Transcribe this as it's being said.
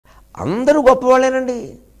అందరూ గొప్పవాళ్ళేనండి,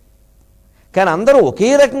 కానీ అందరూ ఒకే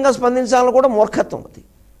రకంగా స్పందించాలని కూడా మూర్ఖత్వం అది.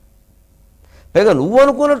 పైగా నువ్వు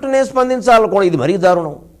అనుకున్నట్టు నేను స్పందించాలని కూడా ఇది మరీ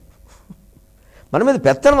దారుణం. మన మీద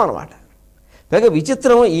పెత్తనం అన్నమాట. పైగా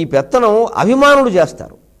విచిత్రం, ఈ పెత్తనం అభిమానులు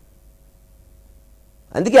చేస్తారు.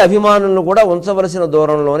 అందుకే అభిమానులను కూడా ఉంచవలసిన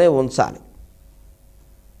దూరంలోనే ఉంచాలి.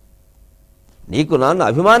 నీకు నన్ను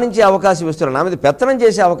అభిమానించే అవకాశం ఇస్తున్నాను, నా మీద పెత్తనం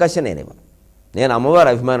చేసే అవకాశం నేనేమను. నేను అమ్మవారి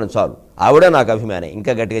అభిమానం చాలు, ఆవిడే నాకు అభిమానం.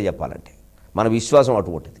 ఇంకా గట్టిగా చెప్పాలంటే మన విశ్వాసం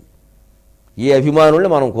అటువంటిది. ఈ అభిమానుల్ని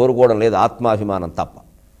మనం కోరుకోవడం లేదు, ఆత్మాభిమానం తప్ప.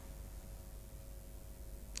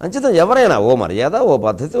 అంచేత ఎవరైనా ఓ మర్యాద, ఓ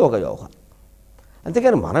పద్ధతి, ఒక వ్యవహారం.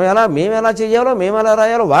 అంతేకాని మేము ఎలా చేయాలో, మేము ఎలా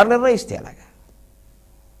రాయాలో వారు నిర్ణయిస్తే అలాగా.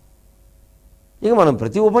 ఇక మనం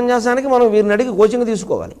ప్రతి ఉపన్యాసానికి మనం వీరిని అడిగి కోచింగ్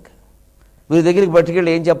తీసుకోవాలి. ఇంకా వీరి దగ్గరికి పట్టుకెళ్ళి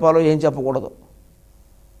ఏం చెప్పాలో ఏం చెప్పకూడదు,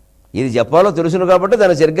 ఇది చెప్పాలో తెలుసును కాబట్టి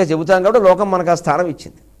దాన్ని సరిగ్గా చెబుతాం కాబట్టి లోకం మనకు ఆ స్థానం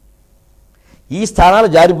ఇచ్చింది. ఈ స్థానాలు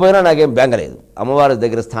జారిపోయినా నాకేం బెంగలేదు, అమ్మవారి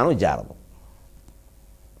దగ్గర స్థానం జారదు.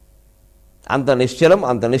 అంత నిశ్చలం,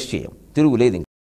 అంత నిశ్చయం, తిరుగులేదు.